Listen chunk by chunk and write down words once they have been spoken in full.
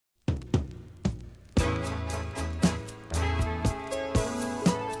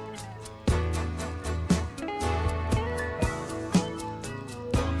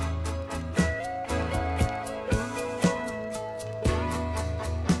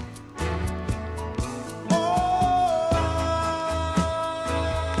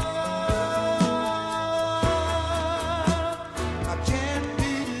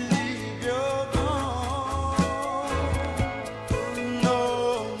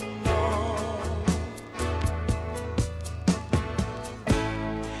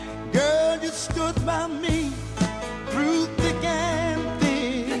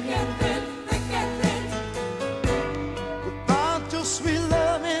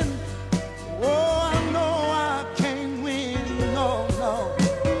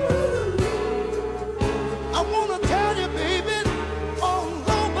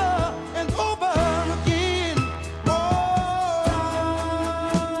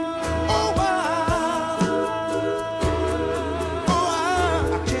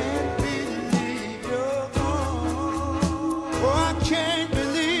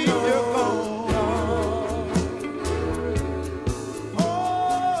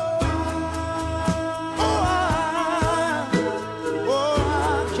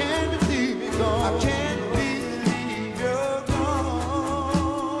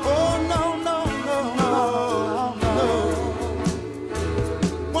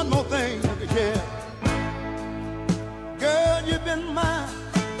One more thing, look at here. Girl, you've been my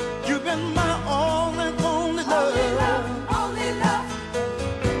all and only love. Only love, only love.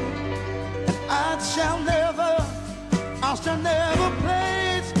 I shall never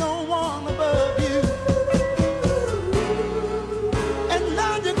place no one above you. And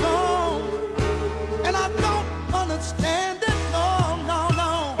now you're gone, and I don't understand it. No, no,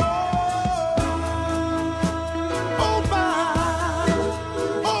 no. Oh, my,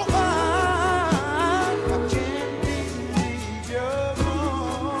 oh, my. I can't believe you're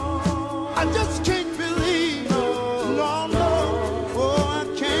gone. I just can't believe, no, no. Oh, I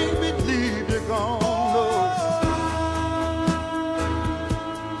can't believe you're gone.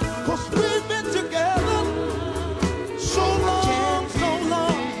 Cause we've been together so long, so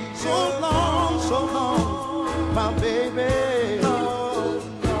long, so long, so long, my baby.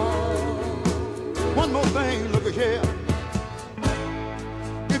 One more thing, look at here.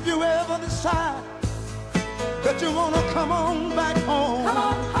 If you ever decide that you wanna come on back home,